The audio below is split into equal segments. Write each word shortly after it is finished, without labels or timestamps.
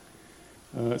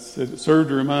It said it served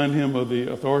to remind him of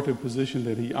the authoritative position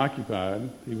that he occupied.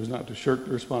 He was not to shirk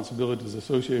the responsibilities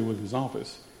associated with his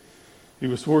office. He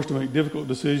was forced to make difficult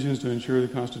decisions to ensure the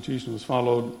Constitution was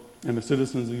followed and the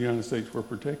citizens of the United States were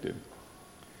protected.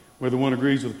 Whether one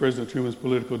agrees with President Truman's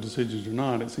political decisions or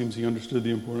not, it seems he understood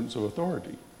the importance of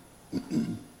authority.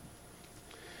 And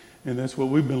that's what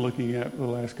we've been looking at for the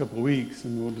last couple of weeks,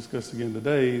 and we'll discuss again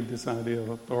today, this idea of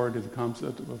authority, the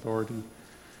concept of authority.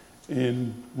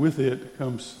 And with it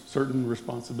comes certain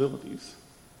responsibilities.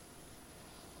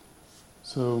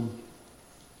 So,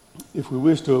 if we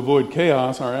wish to avoid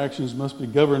chaos, our actions must be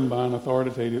governed by an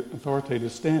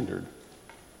authoritative standard.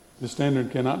 The standard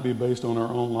cannot be based on our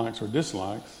own likes or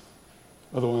dislikes.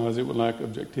 Otherwise, it would lack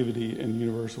objectivity and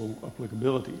universal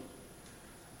applicability.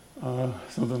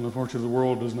 Something, unfortunately, the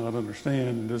world does not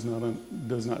understand and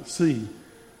does not see.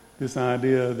 This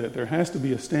idea that there has to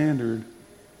be a standard,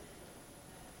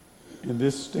 and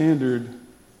this standard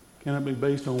cannot be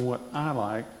based on what I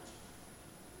like,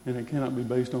 and it cannot be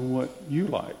based on what you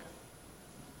like.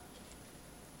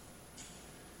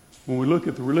 When we look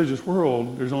at the religious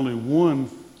world, there's only one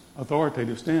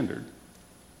authoritative standard.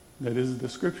 That is the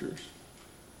Scriptures.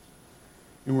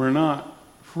 And we're not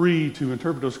free to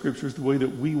interpret those Scriptures the way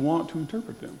that we want to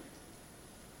interpret them.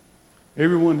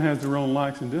 Everyone has their own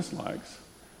likes and dislikes.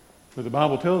 But the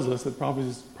Bible tells us that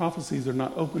prophecies are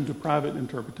not open to private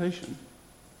interpretation.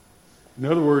 In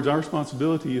other words, our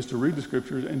responsibility is to read the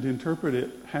Scriptures and to interpret it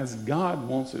as God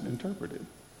wants it interpreted.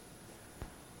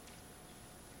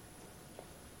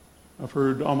 I've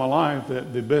heard all my life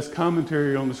that the best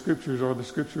commentary on the Scriptures are the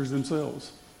Scriptures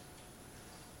themselves.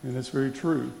 And that's very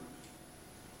true.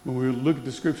 When we look at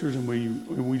the Scriptures and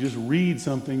we just read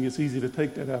something, it's easy to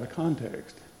take that out of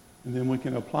context. And then we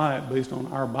can apply it based on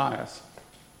our bias.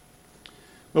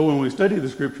 But when we study the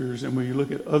Scriptures and we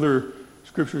look at other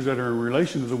Scriptures that are in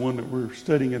relation to the one that we're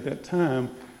studying at that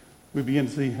time, we begin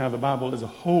to see how the Bible as a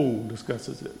whole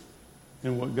discusses it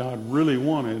and what God really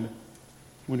wanted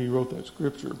when he wrote that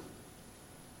Scripture.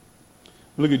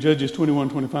 Look at Judges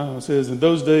 21:25. It says, "In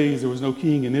those days there was no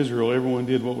king in Israel. Everyone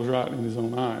did what was right in his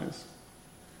own eyes."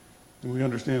 And we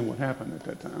understand what happened at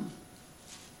that time.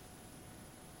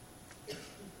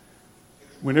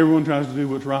 When everyone tries to do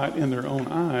what's right in their own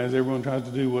eyes, everyone tries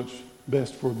to do what's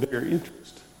best for their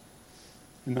interest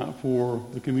and not for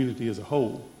the community as a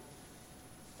whole.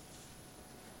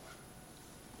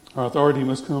 Our authority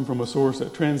must come from a source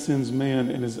that transcends man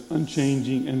and is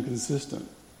unchanging and consistent.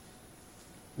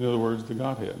 In other words, the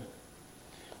Godhead.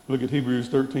 Look at Hebrews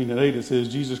 13:8. It says,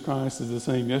 Jesus Christ is the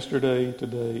same yesterday,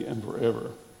 today, and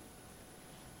forever.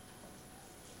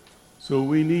 So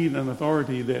we need an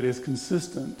authority that is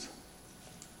consistent.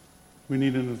 We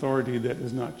need an authority that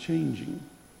is not changing.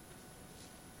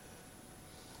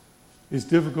 It's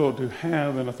difficult to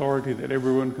have an authority that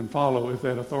everyone can follow if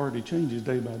that authority changes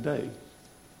day by day.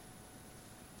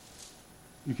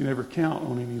 You can never count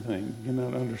on anything. You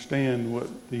cannot understand what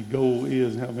the goal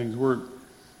is and how things work.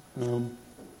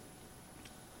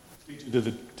 Teaching to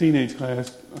the teenage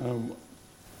class a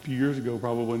few years ago,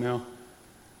 probably now,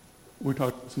 we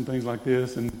talked about some things like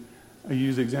this, and I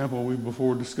used the example we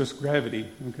before discussed gravity,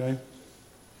 okay?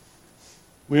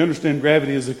 We understand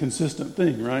gravity is a consistent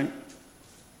thing, right?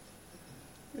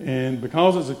 And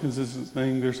because it's a consistent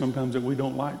thing, there's sometimes that we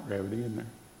don't like gravity in there.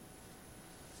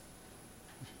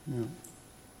 You know.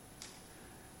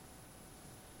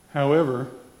 However,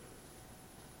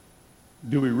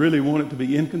 do we really want it to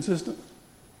be inconsistent?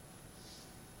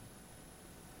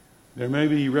 There may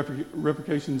be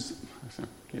repercussions. I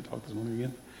can't talk this morning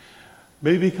again.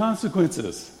 Maybe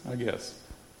consequences, I guess,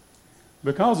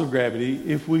 because of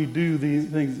gravity if we do these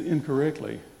things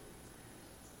incorrectly.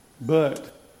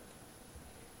 But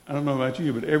I don't know about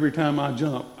you, but every time I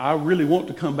jump, I really want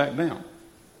to come back down,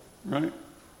 right?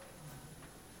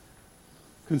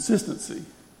 Consistency.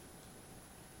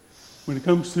 When it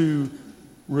comes to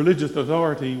religious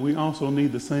authority, we also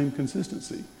need the same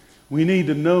consistency. We need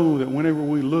to know that whenever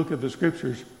we look at the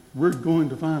Scriptures, we're going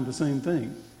to find the same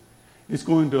thing. It's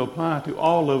going to apply to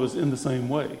all of us in the same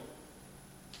way.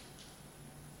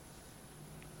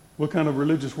 What kind of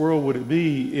religious world would it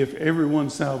be if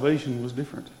everyone's salvation was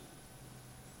different?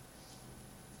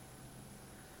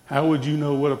 How would you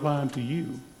know what applied to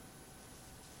you?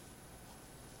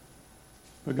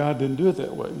 But God didn't do it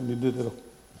that way. He did it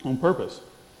on purpose.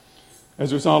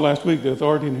 As we saw last week, the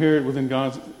authority inherent within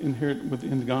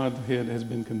the Godhead has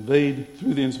been conveyed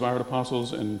through the inspired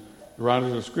apostles and the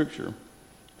writers of Scripture.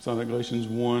 We saw that Galatians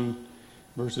 1,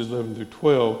 verses 11 through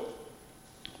 12.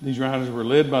 These writers were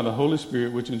led by the Holy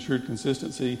Spirit, which ensured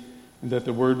consistency and that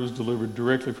the word was delivered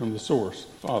directly from the source,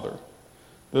 Father.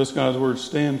 Thus, God's word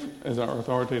stands as our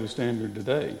authoritative standard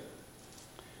today.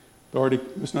 Authority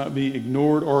must not be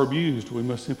ignored or abused. We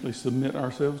must simply submit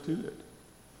ourselves to it.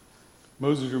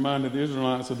 Moses reminded the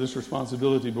Israelites of this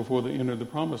responsibility before they entered the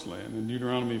promised land. In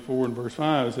Deuteronomy 4 and verse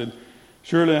 5, it said,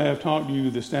 "Surely I have taught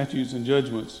you the statutes and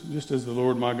judgments, just as the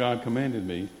Lord my God commanded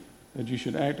me, that you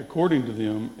should act according to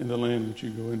them in the land that you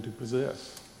go in to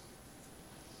possess."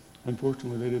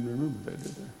 Unfortunately, they didn't remember that,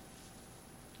 did they?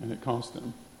 And it cost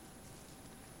them.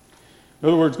 In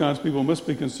other words, God's people must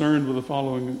be concerned with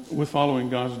following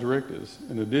God's directives.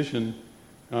 In addition,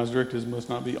 God's directives must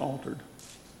not be altered.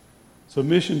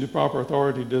 Submission to proper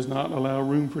authority does not allow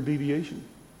room for deviation.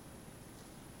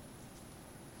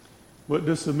 What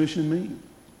does submission mean?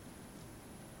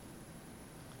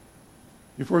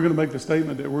 If we're going to make the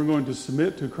statement that we're going to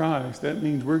submit to Christ, that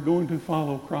means we're going to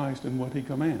follow Christ in what he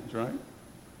commands, right?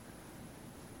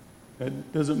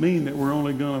 That doesn't mean that we're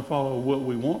only going to follow what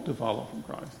we want to follow from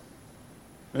Christ.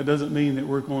 That doesn't mean that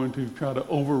we're going to try to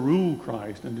overrule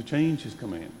Christ and to change his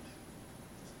commands.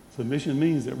 Submission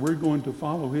means that we're going to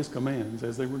follow his commands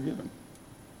as they were given.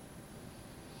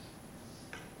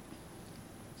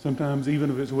 Sometimes,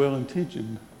 even if it's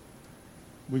well-intentioned,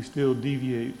 we still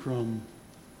deviate from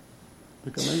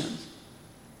the commands.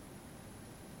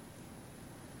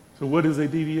 So what is a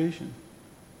deviation?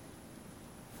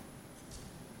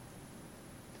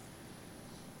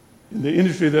 In the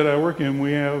industry that I work in,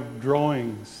 we have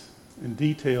drawings and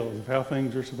details of how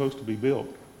things are supposed to be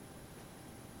built.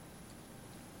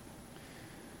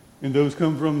 And those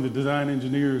come from the design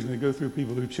engineers, and they go through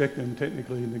people who check them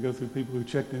technically, and they go through people who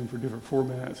check them for different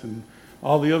formats and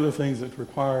all the other things that's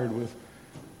required with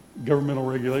governmental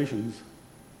regulations.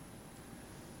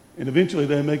 And eventually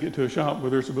they make it to a shop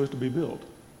where they're supposed to be built.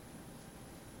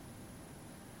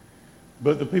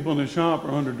 But the people in the shop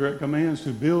are under direct commands to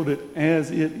build it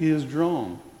as it is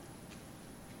drawn.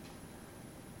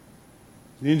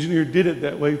 The engineer did it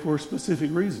that way for a specific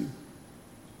reason.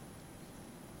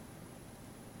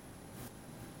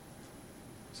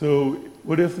 So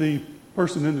what if the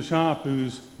person in the shop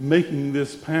who's making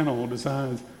this panel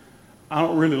decides, I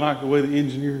don't really like the way the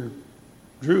engineer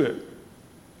drew it,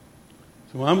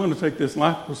 so I'm going to take this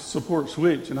life support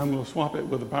switch and I'm going to swap it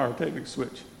with a pyrotechnic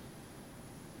switch.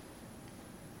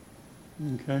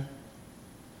 Okay?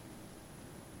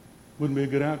 Wouldn't be a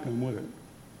good outcome, would it?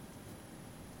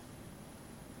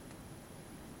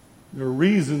 There are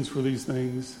reasons for these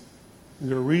things, and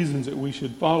there are reasons that we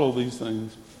should follow these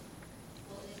things.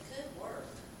 Well, it could work,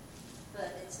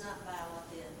 but it's not by what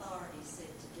the authority said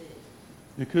to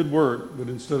do. It could work, but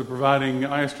instead of providing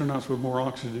astronauts with more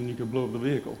oxygen, you could blow up the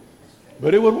vehicle.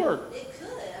 But it would work. It could.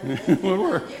 I mean, It would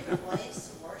work. Different ways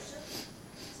to worship.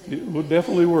 So It would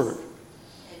definitely work.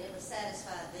 And it would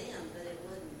satisfy them, but it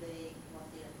wouldn't be what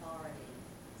the authority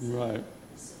said. Right.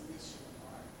 The submission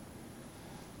part.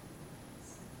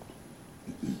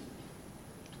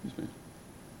 Excuse me.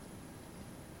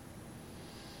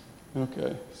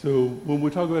 Okay, so when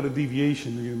we talk about a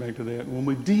deviation, to get back to that, when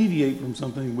we deviate from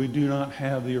something, we do not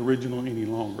have the original any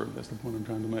longer. That's the point I'm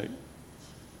trying to make.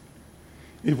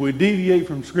 If we deviate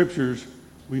from scriptures,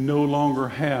 we no longer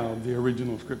have the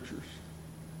original scriptures.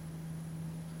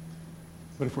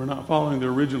 But if we're not following the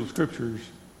original scriptures,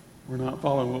 we're not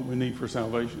following what we need for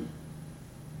salvation.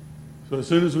 So as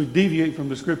soon as we deviate from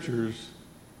the scriptures,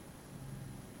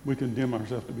 we condemn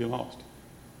ourselves to be lost.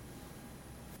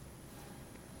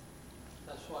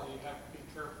 That's why you have to be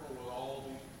careful with all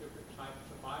these different types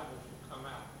of Bibles that come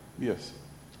out. Yes.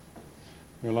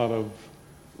 There are a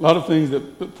lot of things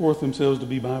that put forth themselves to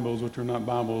be Bibles, which are not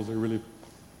Bibles. They're really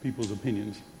people's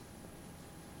opinions.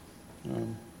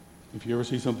 If you ever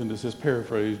see something that says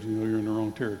paraphrased, you know you're in the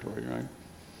wrong territory, right?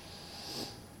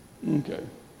 Okay.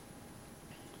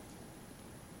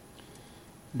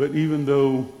 But even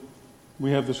though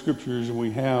we have the scriptures and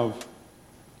we have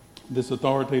this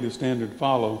authoritative standard to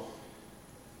follow,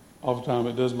 oftentimes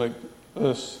it does make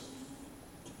us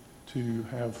to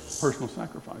have personal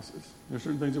sacrifices. There are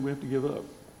certain things that we have to give up.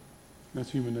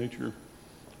 That's human nature.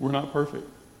 We're not perfect.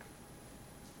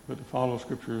 But to follow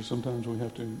Scripture, sometimes we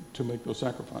have to make those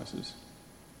sacrifices.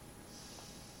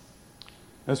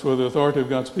 As for the authority of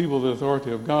God's people, the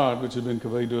authority of God, which has been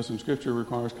conveyed to us in Scripture,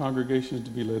 requires congregations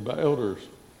to be led by elders,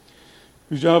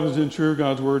 whose job is to ensure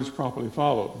God's word is properly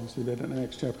followed. We see that in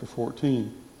Acts chapter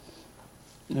 14.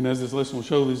 And as this lesson will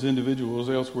show, these individuals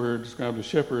elsewhere are described as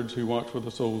shepherds who watch for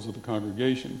the souls of the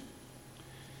congregation.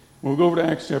 When we go over to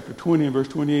Acts chapter 20 and verse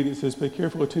 28, it says, "Pay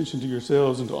careful attention to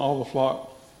yourselves and to all the flock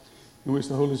in which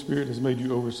the Holy Spirit has made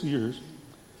you overseers,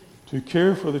 to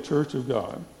care for the church of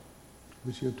God,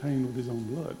 which he obtained with his own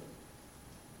blood."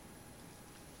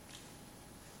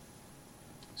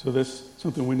 So that's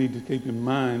something we need to keep in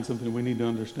mind, something we need to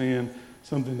understand,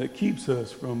 something that keeps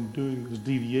us from doing those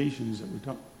deviations that we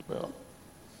talked about.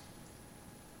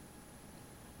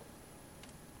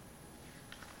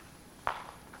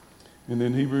 And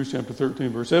then Hebrews chapter 13,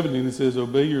 verse 17, it says,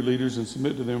 obey your leaders and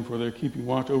submit to them, for they're keeping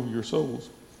watch over your souls.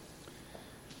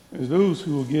 As those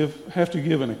who will have to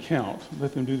give an account,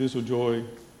 let them do this with joy,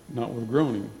 not with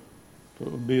groaning, for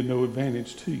it would be of no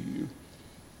advantage to you.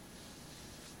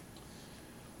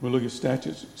 We'll look at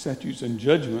statutes and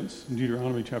judgments in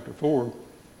Deuteronomy chapter 4.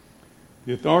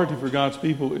 The authority for God's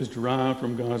people is derived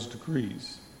from God's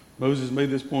decrees. Moses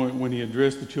made this point when he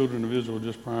addressed the children of Israel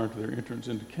just prior to their entrance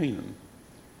into Canaan.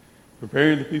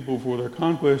 Preparing the people for their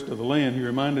conquest of the land, he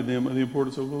reminded them of the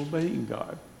importance of obeying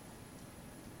God.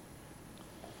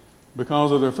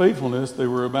 Because of their faithfulness, they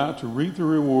were about to reap the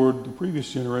reward the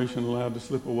previous generation allowed to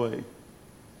slip away.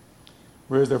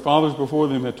 Whereas their fathers before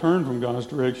them had turned from God's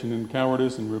direction in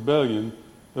cowardice and rebellion,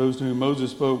 those to whom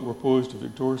Moses spoke were poised to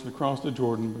victoriously cross the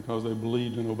Jordan because they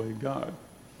believed and obeyed God.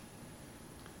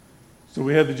 So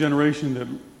we had the generation that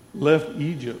left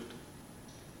Egypt,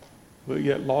 but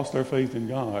yet lost their faith in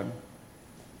God.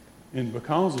 And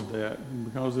because of that, and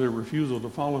because of their refusal to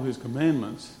follow his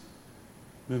commandments,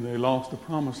 then they lost the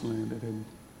promised land that had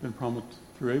been promised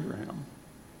through Abraham.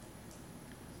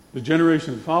 The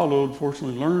generation that followed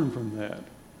fortunately learned from that,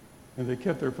 and they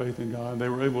kept their faith in God. They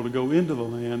were able to go into the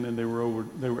land, and they were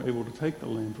able to take the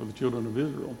land for the children of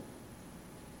Israel.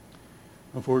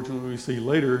 Unfortunately, we see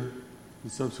later in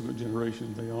subsequent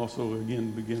generations, they also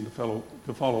again began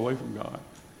to fall away from God,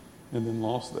 and then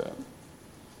lost that.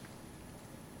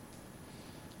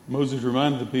 Moses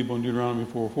reminded the people in Deuteronomy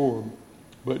 4:4,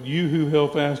 but you who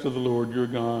held fast to the Lord your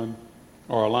God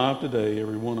are alive today,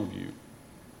 every one of you.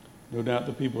 No doubt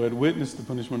the people had witnessed the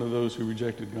punishment of those who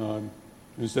rejected God.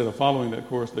 Instead of following that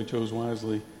course, they chose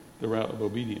wisely the route of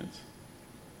obedience.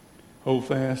 Hold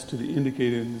fast to the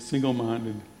indicated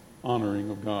single-minded honoring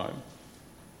of God.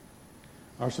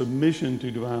 Our submission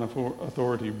to divine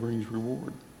authority brings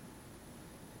reward.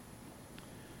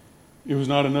 It was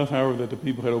not enough, however, that the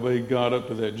people had obeyed God up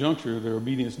to that juncture. Their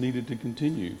obedience needed to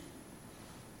continue.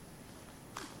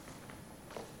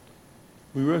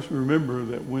 We must remember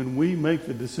that when we make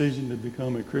the decision to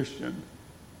become a Christian,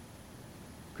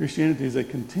 Christianity is a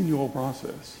continual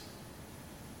process.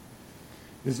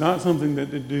 It's not something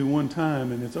that they do one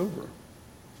time and it's over.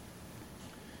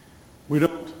 We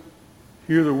don't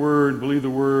hear the word, believe the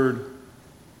word,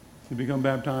 and become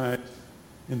baptized,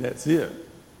 and that's it.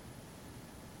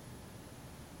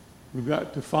 We've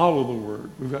got to follow the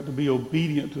word. We've got to be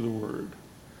obedient to the word.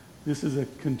 This is a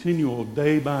continual,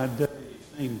 day-by-day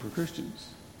thing for Christians.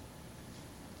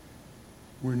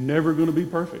 We're never going to be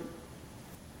perfect.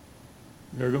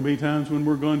 There are going to be times when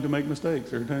we're going to make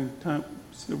mistakes. There are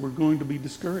times that we're going to be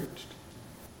discouraged.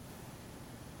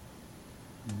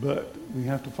 But we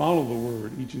have to follow the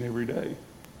word each and every day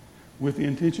with the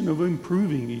intention of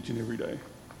improving each and every day.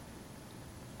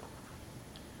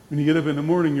 When you get up in the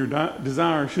morning, your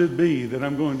desire should be that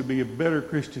I'm going to be a better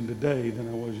Christian today than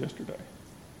I was yesterday.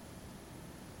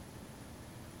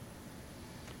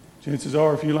 Chances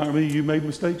are, if you're like me, you made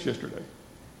mistakes yesterday.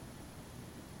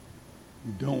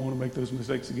 You don't want to make those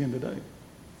mistakes again today.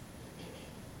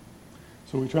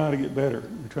 So we try to get better.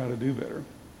 We try to do better.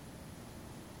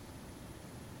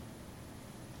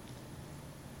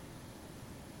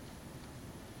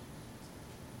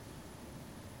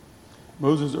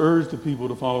 Moses urged the people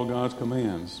to follow God's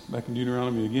commands. Back in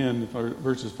Deuteronomy again,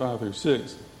 verses 5 through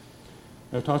 6.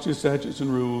 I have taught you statutes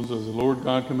and rules as the Lord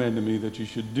God commanded me, that you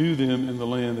should do them in the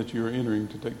land that you are entering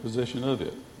to take possession of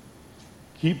it.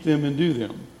 Keep them and do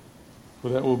them, for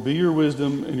that will be your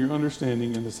wisdom and your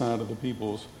understanding in the sight of the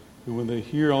peoples, who when they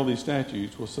hear all these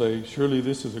statutes will say, surely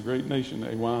this is a great nation,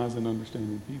 a wise and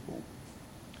understanding people.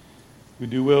 We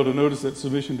do well to notice that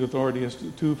submission to authority has a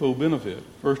twofold benefit.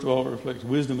 First of all, it reflects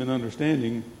wisdom and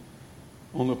understanding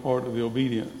on the part of the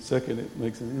obedient. Second, it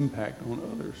makes an impact on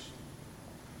others.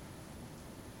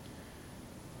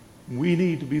 We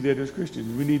need to be that as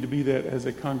Christians. We need to be that as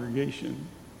a congregation.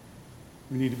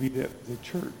 We need to be that as a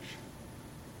church.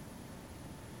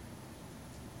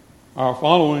 Our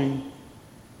following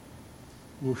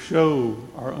will show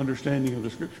our understanding of the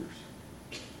Scriptures.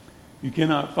 You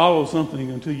cannot follow something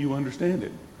until you understand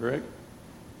it, correct?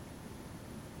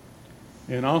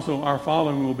 And also our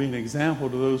following will be an example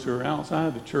to those who are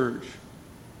outside the church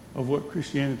of what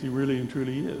Christianity really and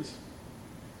truly is.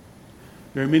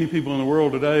 There are many people in the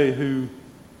world today who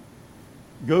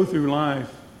go through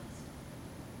life,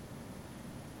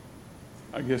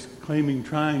 I guess,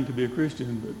 trying to be a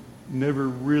Christian, but never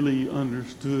really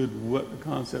understood what the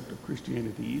concept of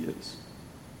Christianity is.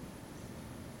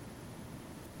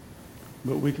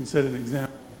 But we can set an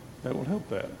example that will help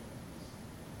that.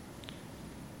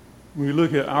 When we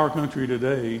look at our country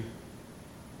today,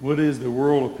 what is the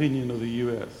world opinion of the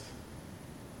U.S.?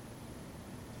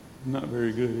 Not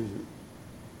very good, is it?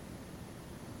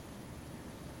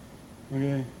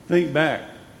 Okay, think back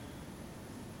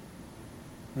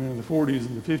around the 40s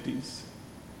and the 50s,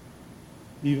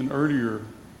 even earlier,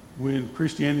 when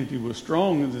Christianity was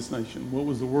strong in this nation. What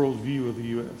was the world's view of the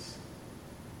U.S.?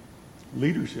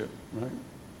 Leadership, right?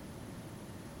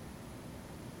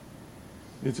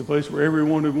 It's a place where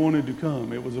everyone had wanted to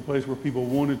come. It was a place where people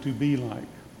wanted to be like.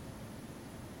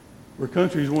 Where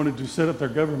countries wanted to set up their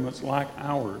governments like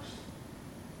ours.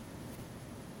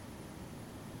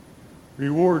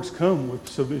 Rewards come with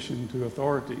submission to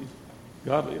authority,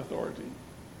 godly authority.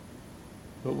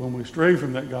 But when we stray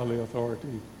from that godly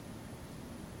authority,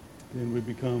 then we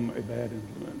become a bad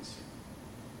influence.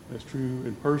 That's true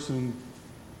in person,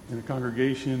 in a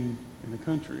congregation, in a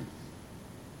country.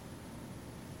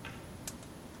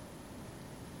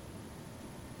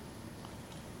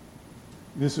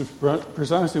 This is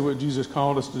precisely what Jesus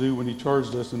called us to do when he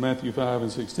charged us in Matthew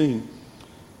 5:16.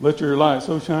 Let your light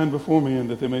so shine before men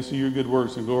that they may see your good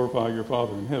works and glorify your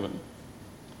Father in heaven.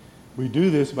 We do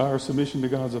this by our submission to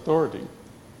God's authority.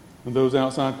 When those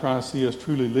outside Christ see us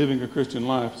truly living a Christian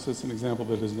life, sets an example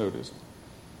that is noticed.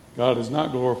 God is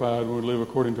not glorified when we live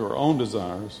according to our own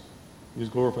desires. He is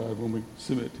glorified when we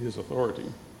submit to his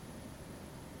authority.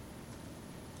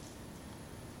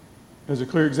 As a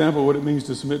clear example of what it means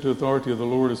to submit to authority of the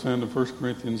Lord is found in 1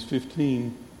 Corinthians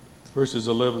 15, verses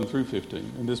 11 through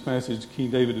 15. In this passage,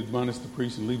 King David admonished the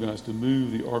priests and Levites to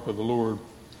move the ark of the Lord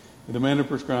in the manner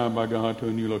prescribed by God to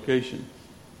a new location.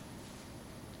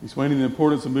 Explaining the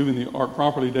importance of moving the ark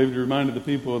properly, David reminded the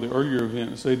people of the earlier event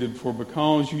and stated, "For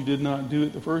because you did not do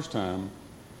it the first time,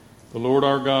 the Lord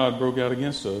our God broke out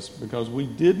against us because we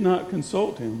did not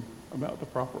consult him about the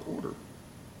proper order."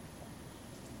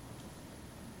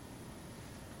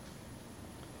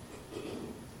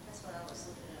 That's what I was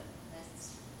looking at.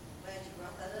 That's glad you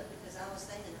brought that up because I was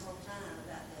thinking the whole time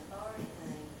about the authority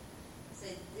thing.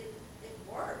 See, it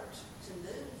worked to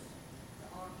move the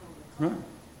ark on the cart. Right.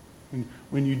 And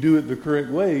when you do it the correct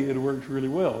way, it works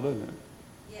really well, doesn't it?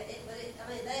 Yeah, they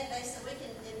said we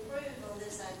can improve on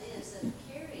this idea instead of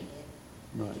carrying it.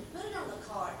 Right. You put it on the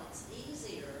cart, it's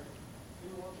easier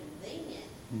and more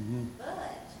convenient. Mm-hmm.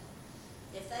 But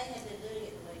if they had been doing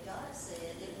it the way God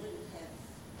said, they wouldn't have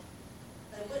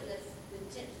been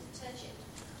tempted to touch it.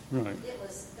 Right. It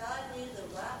was, God knew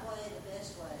the right way, the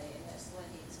best way, and that's the way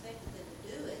he expected them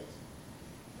to do it.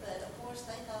 But of course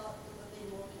they thought it would be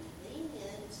more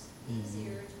convenient,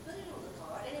 easier to put it on the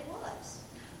cart, and it was.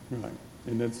 Right.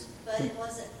 And that's... But it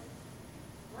wasn't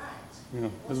right. Yeah,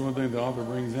 that's one thing the author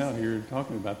brings out here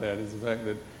talking about that is the fact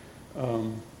that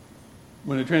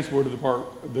when they transported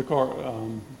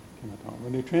when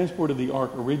they transported the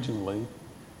ark originally,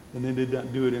 then they did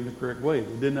not do it in the correct way.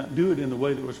 They did not do it in the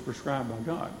way that was prescribed by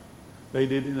God. They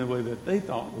did it in the way that they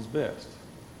thought was best.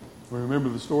 We remember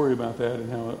the story about that and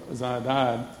how Uzziah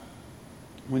died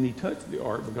when he touched the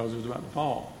ark because it was about to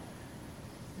fall.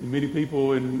 And many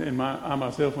people, and I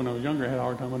myself, when I was younger, had a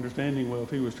hard time understanding, well, if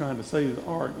he was trying to save the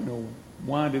ark,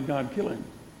 why did God kill him?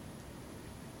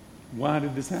 Why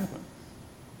did this happen?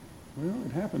 Well,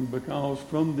 it happened because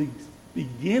from the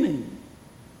beginning,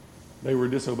 they were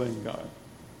disobeying God.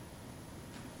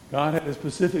 God had a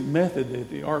specific method that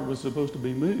the ark was supposed to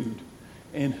be moved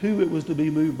and who it was to be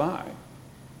moved by.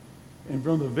 And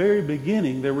from the very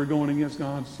beginning, they were going against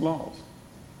God's laws.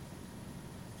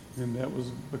 And that was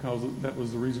because that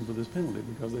was the reason for this penalty,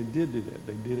 because they did do that.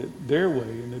 They did it their way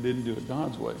and they didn't do it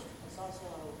God's way. This also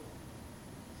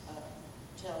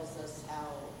tells us how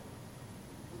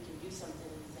we can do something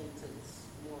we think that's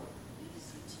more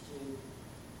easy to do,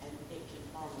 and it can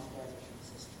harm our brothers and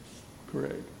sisters.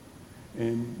 Correct.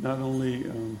 And not only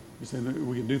you're saying that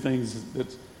we can do things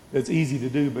that's easy to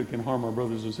do but can harm our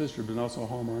brothers and sisters, but also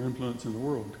harm our influence in the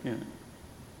world, can't it?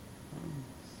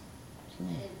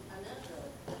 And I know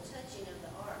the touching of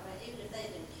the ark, even if they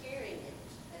had been carrying it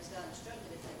as God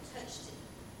instructed, if they touched it,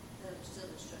 they would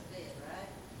still have struck dead, right?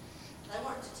 They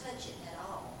weren't to touch it at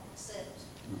all, except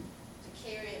to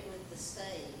carry it with the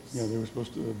staves. Yeah, they were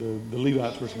supposed to. The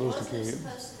Levites were supposed to carry it. Wasn't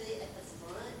it supposed to be at the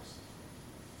front?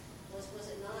 Was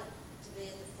it not to be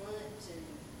at the front to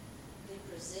be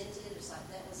presented? It's like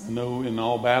that was. No, in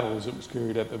all battles, it was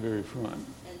carried at the very front.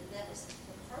 And that was the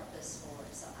purpose for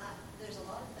it. So there's a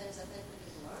lot of things I think we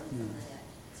can learn from that.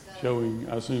 It's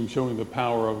gotta Showing the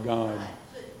power of God. Right.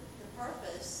 But the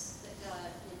purpose that God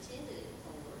intended it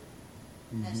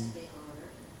for has to be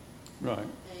honored. Right.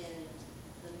 And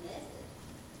the method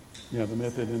Yeah, the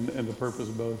method and the purpose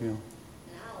of both, yeah. And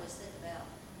I always think about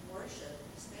worship,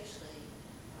 especially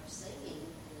our singing,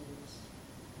 and,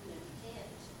 you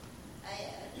can't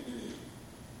add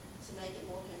to make it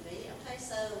more convenient. Okay,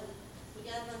 so we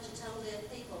got a bunch of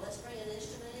tone-deaf people. Let's bring an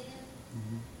instrument in.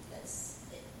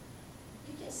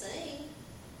 You can sing,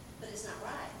 but it's not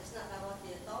right. It's not by what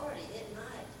the authority. It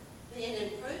might be an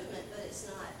improvement, but it's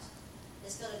not.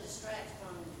 It's going to distract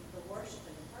from the worship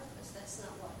and the purpose. That's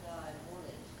not what God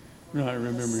wanted. Right,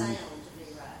 remember. The sound to be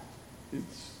right. It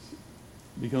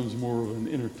becomes more of an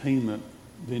entertainment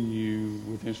venue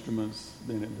with instruments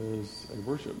than it does a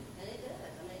worship. And it does.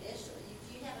 I mean, if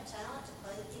you have a talent to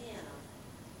play the piano,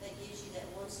 that gives you that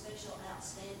one special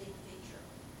outstanding feature.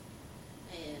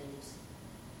 And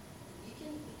you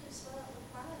can swell up with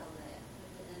pride on that.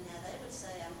 And now they would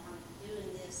say, I'm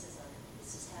doing this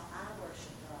this is how I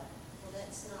worship God. Well,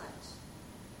 that's not.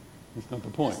 That's not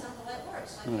the point. That's not the way it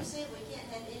works. Like you said, we can't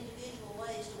have individual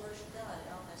ways to worship God.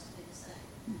 It all has to be the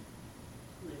same.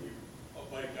 When you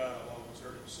obey God, I've always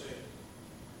heard it said,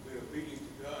 be obedient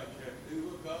to God. You have to do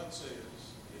what God says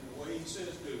in the way He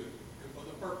says do it, and for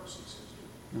the purpose He says do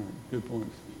it. All right, good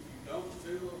point. If you don't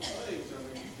do those things, I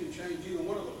mean, you can change either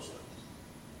one of those things,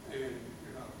 and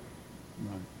you're not.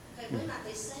 Right. Okay, we might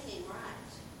be singing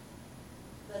right,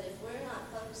 but if we're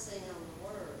not focusing on the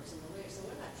words and the lyrics,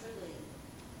 and we're not truly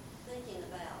thinking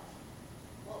about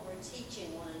what we're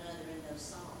teaching one another in those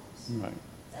songs, Right.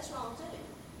 that's wrong too.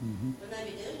 Mm-hmm. We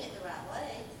may be doing it the right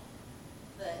way,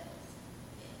 but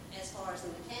as far as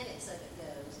the mechanics of it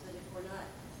goes, but if we're not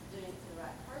doing it for the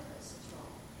right purpose, it's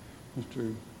wrong. That's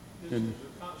true. This And is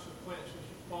the consequences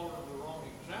of following the wrong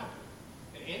example.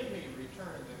 The enemy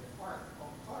returned their heart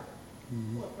on heart.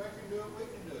 Well, if I can do it, we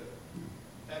can do it.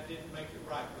 That didn't make it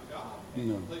right with God. It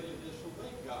No. completely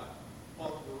disobeyed God,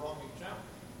 followed the wrong example.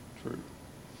 true.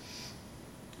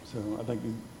 So I think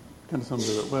it kind of sums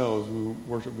it up well. As we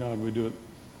worship God, we do it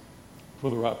for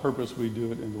the right purpose. We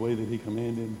do it in the way that He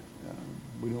commanded.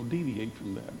 We don't deviate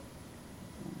from that.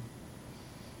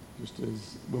 Just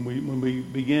as when we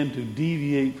begin to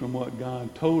deviate from what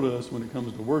God told us when it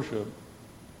comes to worship,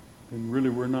 then really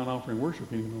we're not offering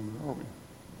worship any longer, are we?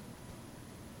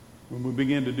 When we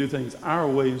begin to do things our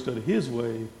way instead of His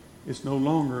way, it's no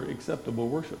longer acceptable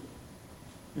worship.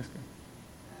 Yes, God.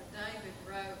 David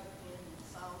wrote in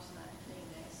Psalms 19,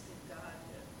 asking God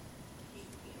to keep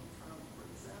him from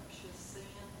presumptuous sins,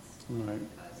 Right.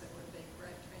 because it would be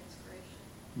great transgression.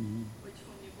 Mm-hmm. Which,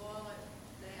 when you boil it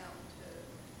down to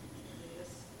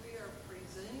this, we are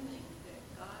presuming that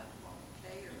God won't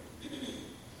care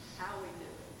how we do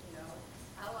it.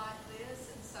 I like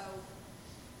this, and so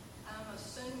I'm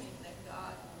assuming that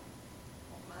God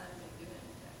won't mind me doing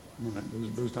it that way.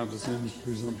 Right. Those types of sins,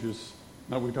 presumptuous,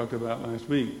 like we talked about last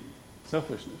week,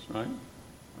 selfishness, right?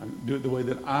 I do it the way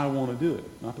that I want to do it,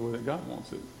 not the way that God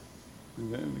wants it.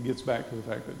 And then it gets back to the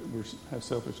fact that we have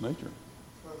selfish nature.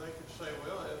 Well, they could say,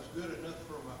 well, it was good enough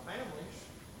for my families.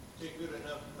 It's good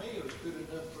enough for me. It was good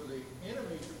enough for the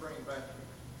enemy to bring back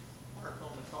the mark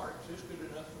on the cards. It's good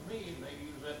enough for me, and they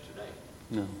use that today.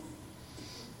 No.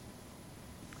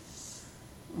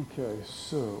 Okay,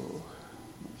 so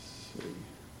let's see.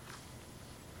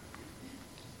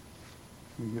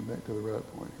 Let me get back to the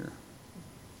right point here.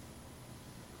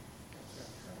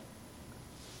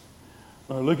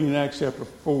 Looking at Acts chapter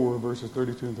 4, verses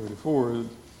 32 and 34,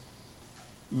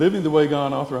 living the way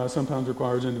God authorized sometimes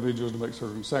requires individuals to make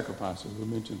certain sacrifices. We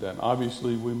mentioned that.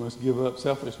 Obviously, we must give up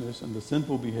selfishness and the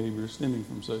sinful behaviors stemming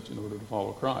from such in order to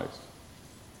follow Christ.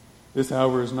 This,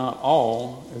 however, is not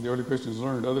all. As the early Christians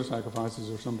learned, other sacrifices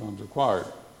are sometimes required.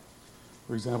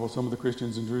 For example, some of the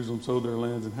Christians in Jerusalem sold their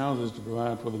lands and houses to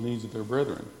provide for the needs of their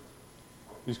brethren.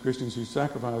 These Christians who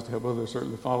sacrificed to help others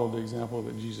certainly followed the example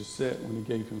that Jesus set when He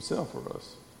gave Himself for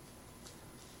us.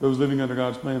 Those living under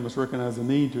God's plan must recognize the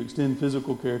need to extend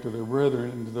physical care to their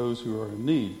brethren and to those who are in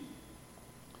need.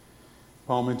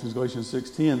 Paul mentions Galatians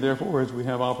 6:10, therefore, as we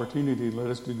have opportunity, let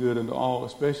us do good unto all,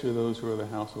 especially those who are the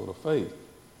household of faith.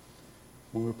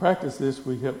 When we practice this,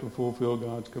 we help to fulfill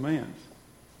God's commands.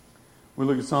 We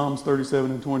look at Psalms 37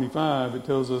 and 25. It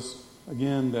tells us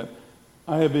again that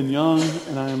I have been young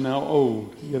and I am now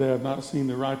old, yet I have not seen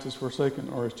the righteous forsaken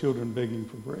or his children begging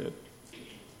for bread.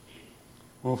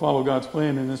 When we follow God's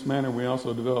plan in this manner, we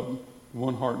also develop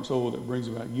one heart and soul that brings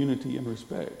about unity and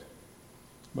respect.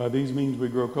 By these means, we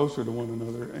grow closer to one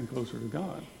another and closer to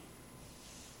God.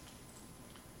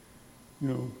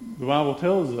 The Bible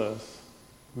tells us,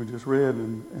 we just read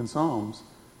in Psalms,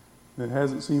 that it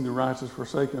hasn't seen the righteous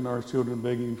forsaken or his children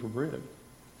begging for bread.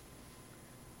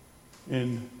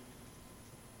 And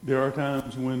there are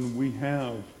times when we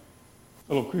have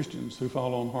fellow Christians who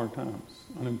fall on hard times,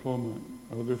 unemployment,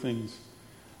 other things,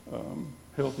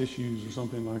 health issues or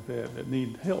something like that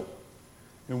need help.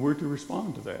 And we're to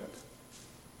respond to that.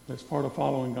 That's part of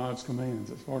following God's commands.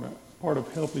 That's part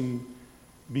of helping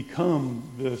become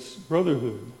this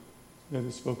brotherhood that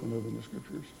is spoken of in the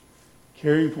Scriptures.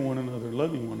 Caring for one another,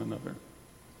 loving one another.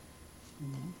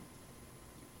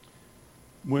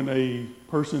 When a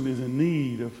person is in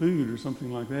need of food or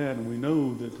something like that, and we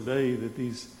know that today that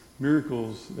these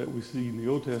miracles that we see in the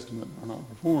Old Testament are not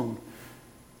performed,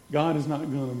 God is not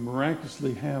going to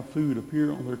miraculously have food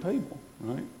appear on their table,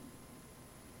 right?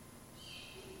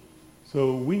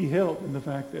 So we help in the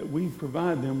fact that we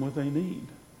provide them what they need.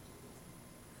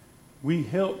 We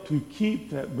help to keep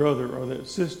that brother or that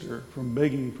sister from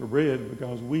begging for bread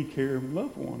because we care and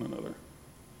love for one another.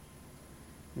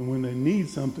 And when they need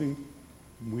something,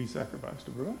 we sacrifice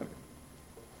to provide it.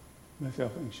 That's how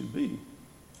things should be.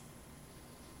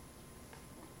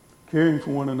 Caring for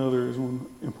one another is one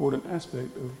important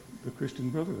aspect of the Christian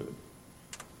brotherhood.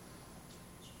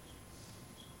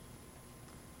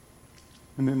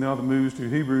 And then the author moves to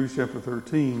Hebrews chapter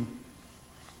 13.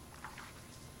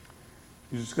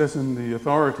 He's discussing the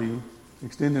authority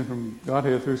extending from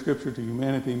Godhead through Scripture to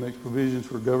humanity, makes provisions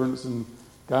for governance and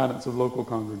guidance of local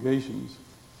congregations.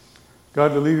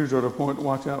 Godly leaders are to appoint to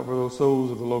watch out for those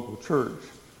souls of the local church.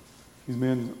 These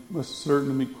men must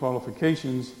certainly meet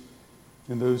qualifications,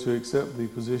 and those who accept the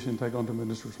position take on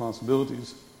tremendous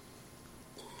responsibilities.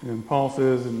 And Paul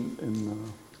says,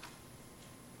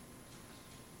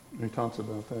 he talks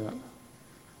about that.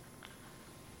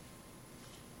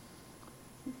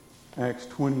 Acts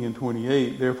 20 and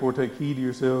 28, therefore take heed to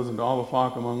yourselves and to all the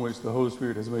flock among which the Holy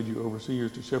Spirit has made you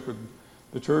overseers to shepherd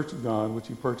the church of God, which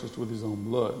he purchased with his own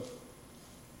blood.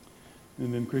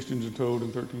 And then Christians are told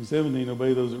in 13:17,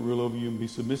 obey those that rule over you and be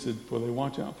submissive, for they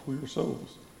watch out for your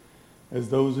souls, as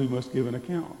those who must give an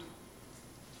account.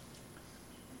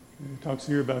 And it talks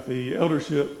here about the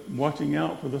eldership watching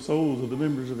out for the souls of the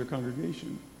members of their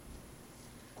congregation.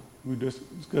 We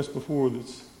discussed before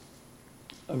that's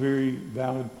a very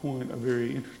valid point, a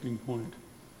very interesting point.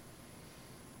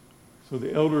 So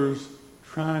the elders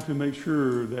try to make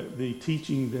sure that the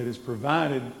teaching that is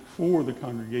provided for the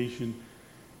congregation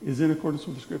is in accordance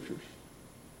with the Scriptures.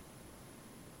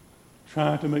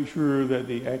 Try to make sure that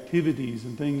the activities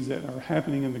and things that are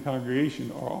happening in the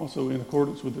congregation are also in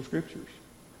accordance with the Scriptures.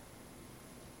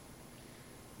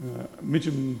 I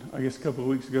mentioned, I guess, a couple of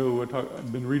weeks ago,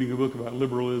 I've been reading a book about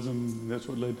liberalism, and that's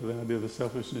what led to the idea of the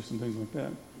selfishness and things like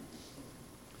that.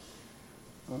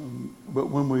 But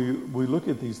when we look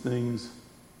at these things,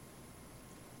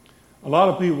 a lot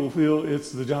of people feel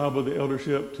it's the job of the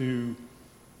eldership to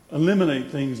eliminate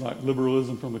things like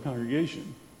liberalism from the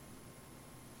congregation.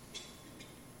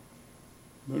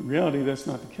 But in reality, that's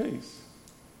not the case.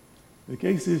 The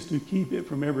case is to keep it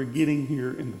from ever getting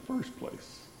here in the first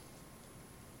place.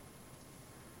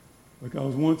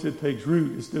 Because once it takes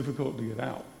root, it's difficult to get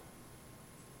out.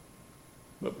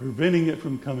 But preventing it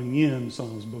from coming in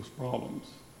solves most problems.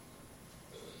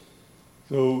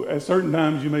 So at certain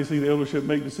times, you may see the eldership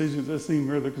make decisions that seem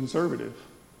rather conservative.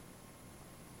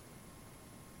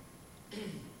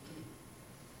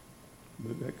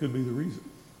 But that could be the reason.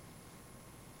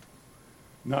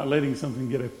 Not letting something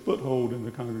get a foothold in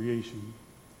the congregation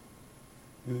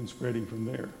and then spreading from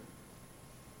there.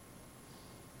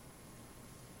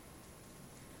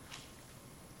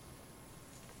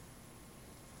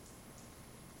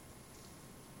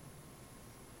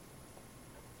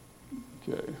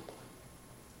 Okay.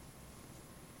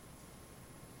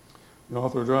 The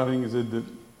author is writing is that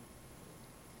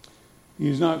he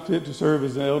is not fit to serve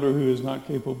as an elder who is not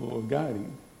capable of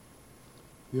guiding.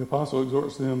 The apostle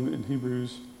exhorts them in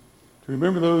Hebrews to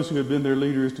remember those who had been their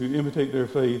leaders, to imitate their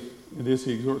faith. In this,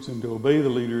 he exhorts them to obey the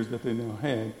leaders that they now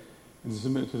had and to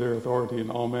submit to their authority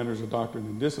in all manners of doctrine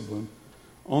and discipline,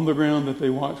 on the ground that they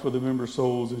watch for the members'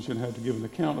 souls and should have to give an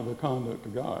account of their conduct to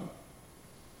God.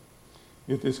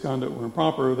 If this conduct were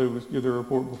improper, they would give their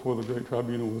report before the great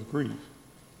tribunal with grief.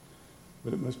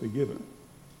 But it must be given.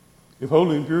 If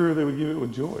holy and pure, they would give it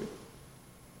with joy.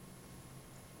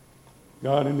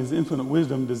 God, in his infinite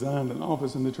wisdom, designed an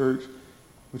office in the church,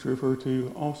 which we refer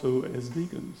to also as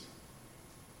deacons,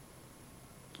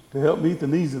 to help meet the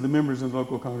needs of the members of the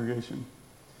local congregation.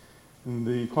 And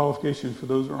the qualifications for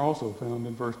those are also found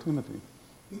in 1 Timothy,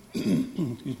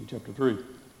 chapter 3.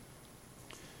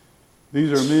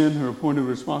 These are men who are appointed with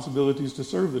responsibilities to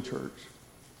serve the church.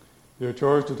 They are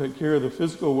charged to take care of the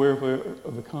physical welfare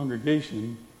of the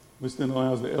congregation, which then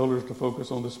allows the elders to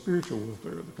focus on the spiritual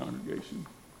welfare of the congregation.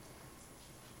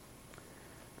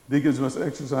 Deacons must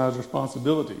exercise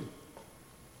responsibility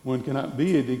One cannot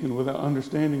be a deacon without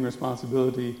understanding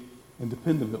responsibility and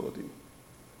dependability.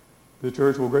 The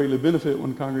church will greatly benefit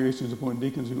when congregations appoint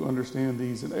deacons who understand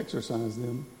these and exercise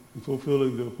them in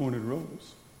fulfilling the appointed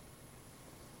roles.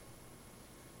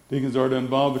 Deacons are to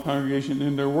involve the congregation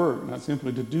in their work, not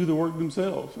simply to do the work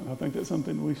themselves. And I think that's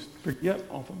something we forget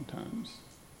oftentimes.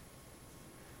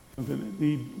 Something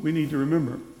that we need to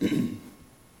remember.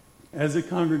 As a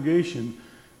congregation,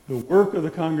 the work of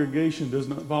the congregation does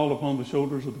not fall upon the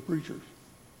shoulders of the preachers.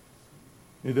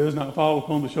 It does not fall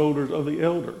upon the shoulders of the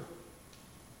elder.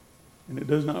 And it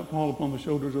does not fall upon the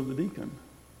shoulders of the deacon.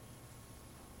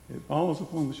 It falls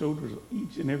upon the shoulders of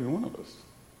each and every one of us.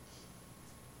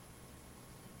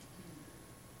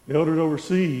 The elders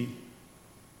oversee,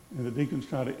 and the deacons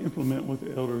try to implement what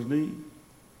the elders need.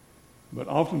 But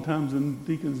oftentimes the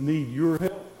deacons need your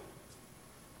help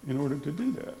in order to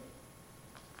do that.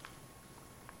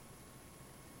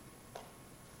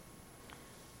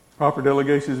 Proper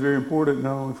delegation is very important,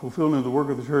 not only fulfilling the work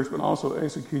of the church, but also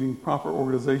executing proper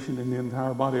organization in the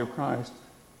entire body of Christ,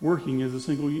 working as a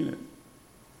single unit.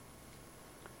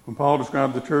 When Paul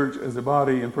described the church as a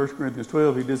body in 1 Corinthians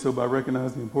 12, he did so by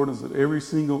recognizing the importance of every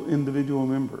single individual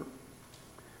member.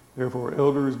 Therefore,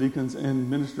 elders, deacons, and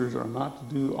ministers are not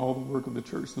to do all the work of the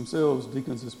church themselves.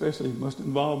 Deacons especially must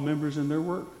involve members in their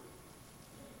work.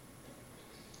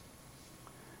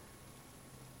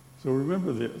 So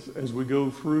remember this as we go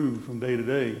through from day to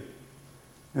day.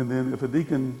 And then if a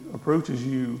deacon approaches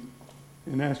you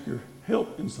and asks your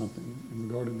help in something in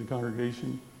regarding the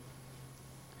congregation,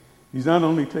 he's not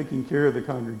only taking care of the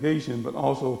congregation, but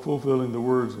also fulfilling the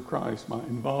words of Christ by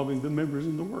involving the members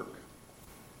in the work.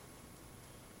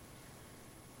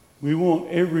 We want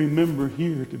every member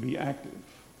here to be active.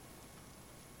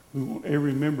 We want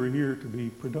every member here to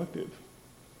be productive.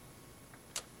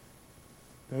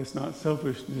 That's not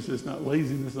selfishness. It's not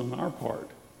laziness on our part.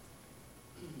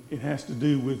 It has to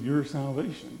do with your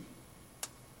salvation.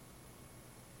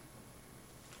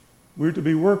 We're to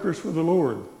be workers for the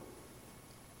Lord.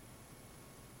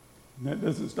 And that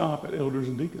doesn't stop at elders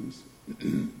and deacons.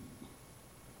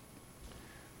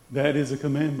 That is a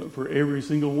commandment for every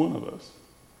single one of us.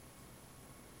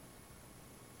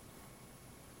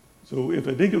 So if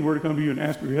a deacon were to come to you and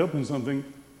ask for your help in something,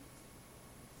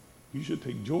 you should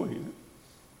take joy in it.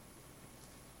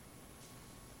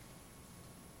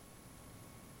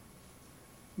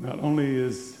 Not only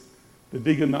is the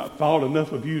deacon not thought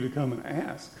enough of you to come and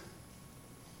ask,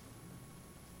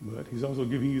 but he's also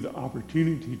giving you the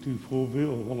opportunity to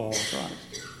fulfill the law of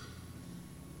Christ.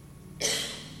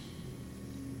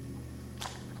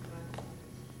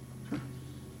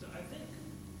 I think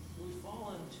we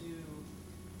fall into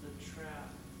the trap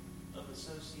of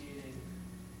associating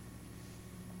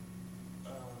I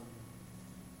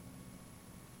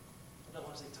don't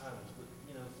want to say titles, but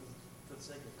for the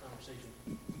sake of conversation,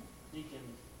 deacon,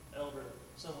 elder,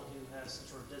 someone who has some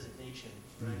sort of designation,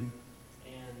 right? Mm-hmm.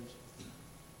 And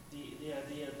the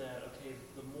idea that, okay,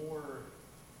 the more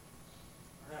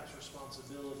perhaps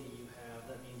responsibility you have,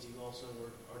 that means you also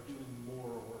are doing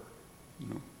more work.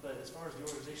 Mm-hmm. But as far as the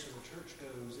organization of the church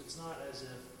goes, it's not as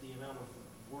if the amount of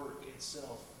work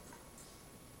itself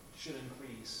should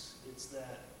increase. It's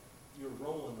that your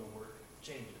role in the work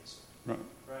changes.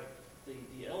 Right?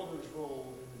 The elder's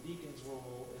role and the deacon's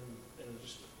role and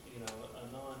just a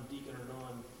non-deacon or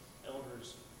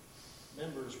non-elder's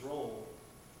member's role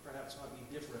perhaps might be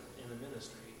different in a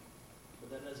ministry,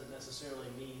 but that doesn't necessarily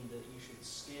mean that you should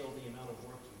scale the amount of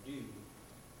work you do,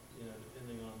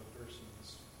 depending on the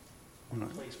person's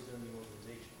place within the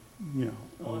organization.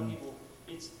 Yeah. A lot of people,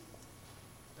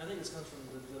 I think this comes from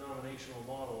the denominational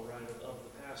model, right, of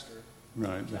the pastor.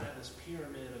 Right. You kind of have this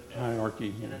pyramid of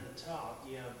hierarchy. And at the top,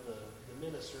 you have the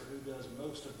minister who does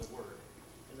most of the work.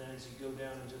 And then as you go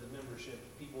down into the membership,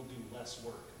 people do less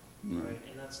work, right?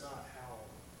 And that's not how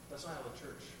the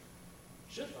church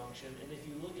should function. And if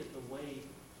you look at the way,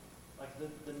 like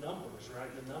the numbers,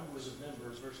 right? The numbers of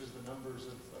members versus the numbers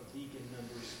of deacon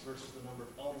members versus the number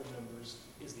of elder members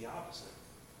is the opposite,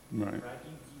 right?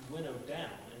 You winnow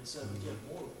down, and so you have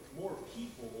more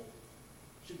people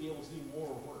should be able to do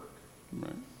more work,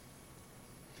 right?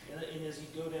 And as you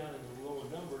go down into lower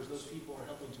numbers, those people are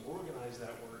helping to organize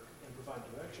that work and provide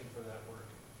direction for that work.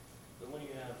 But when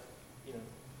you have,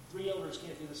 3 elders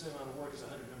can't do the same amount of work as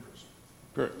 100 members.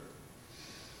 Correct.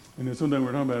 And then something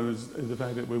we're talking about is the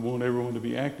fact that we want everyone to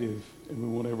be active and we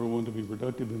want everyone to be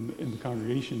productive in the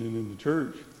congregation and in the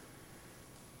church.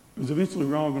 Because eventually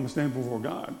we're all going to stand before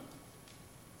God.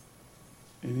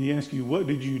 And he asks you, what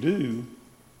did you do?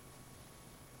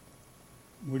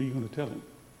 What are you going to tell him?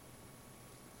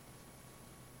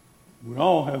 We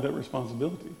all have that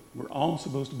responsibility. We're all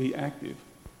supposed to be active.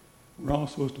 We're all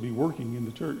supposed to be working in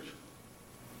the church.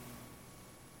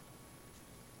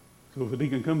 So if a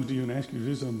deacon comes to you and asks you to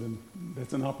do something,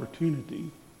 that's an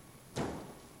opportunity. All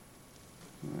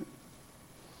right?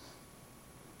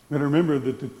 But remember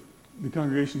that the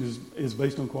congregation is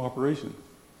based on cooperation.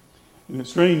 And it's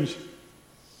strange,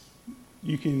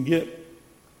 you can get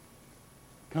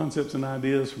concepts and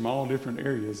ideas from all different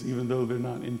areas, even though they're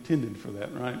not intended for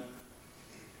that, right?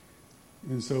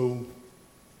 And so,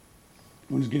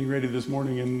 I was getting ready this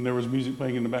morning, and there was music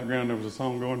playing in the background. There was a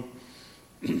song going.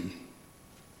 And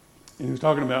he was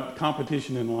talking about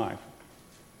competition in life.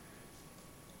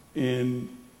 And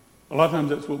a lot of times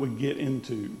that's what we get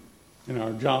into in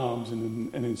our jobs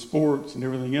and in sports and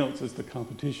everything else is the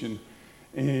competition.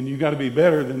 And you got to be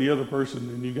better than the other person,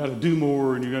 and you got to do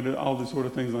more, and you got to all this sort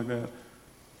of things like that.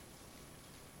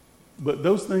 But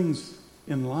those things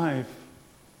in life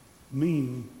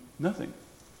mean nothing.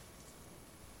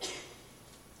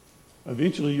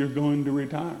 Eventually you're going to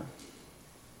retire.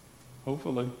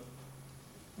 Hopefully.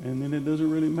 And then it doesn't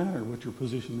really matter what your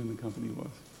position in the company was.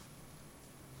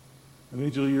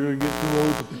 Eventually you're going to get too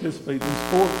old to participate in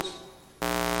sports.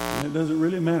 And it doesn't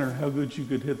really matter how good you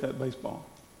could hit that baseball.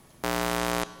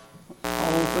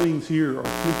 All things here are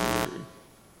temporary.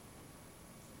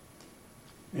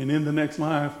 And in the next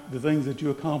life, the things that you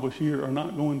accomplish here are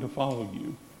not going to follow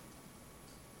you.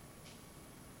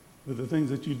 But the things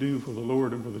that you do for the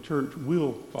Lord and for the church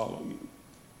will follow you.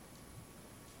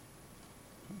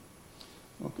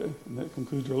 Okay, and that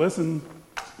concludes our lesson.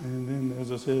 And then,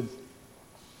 as I said,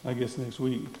 I guess next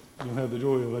week, you'll have the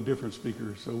joy of a different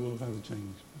speaker, so we'll have a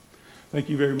change. Thank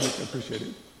you very much. I appreciate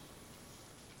it.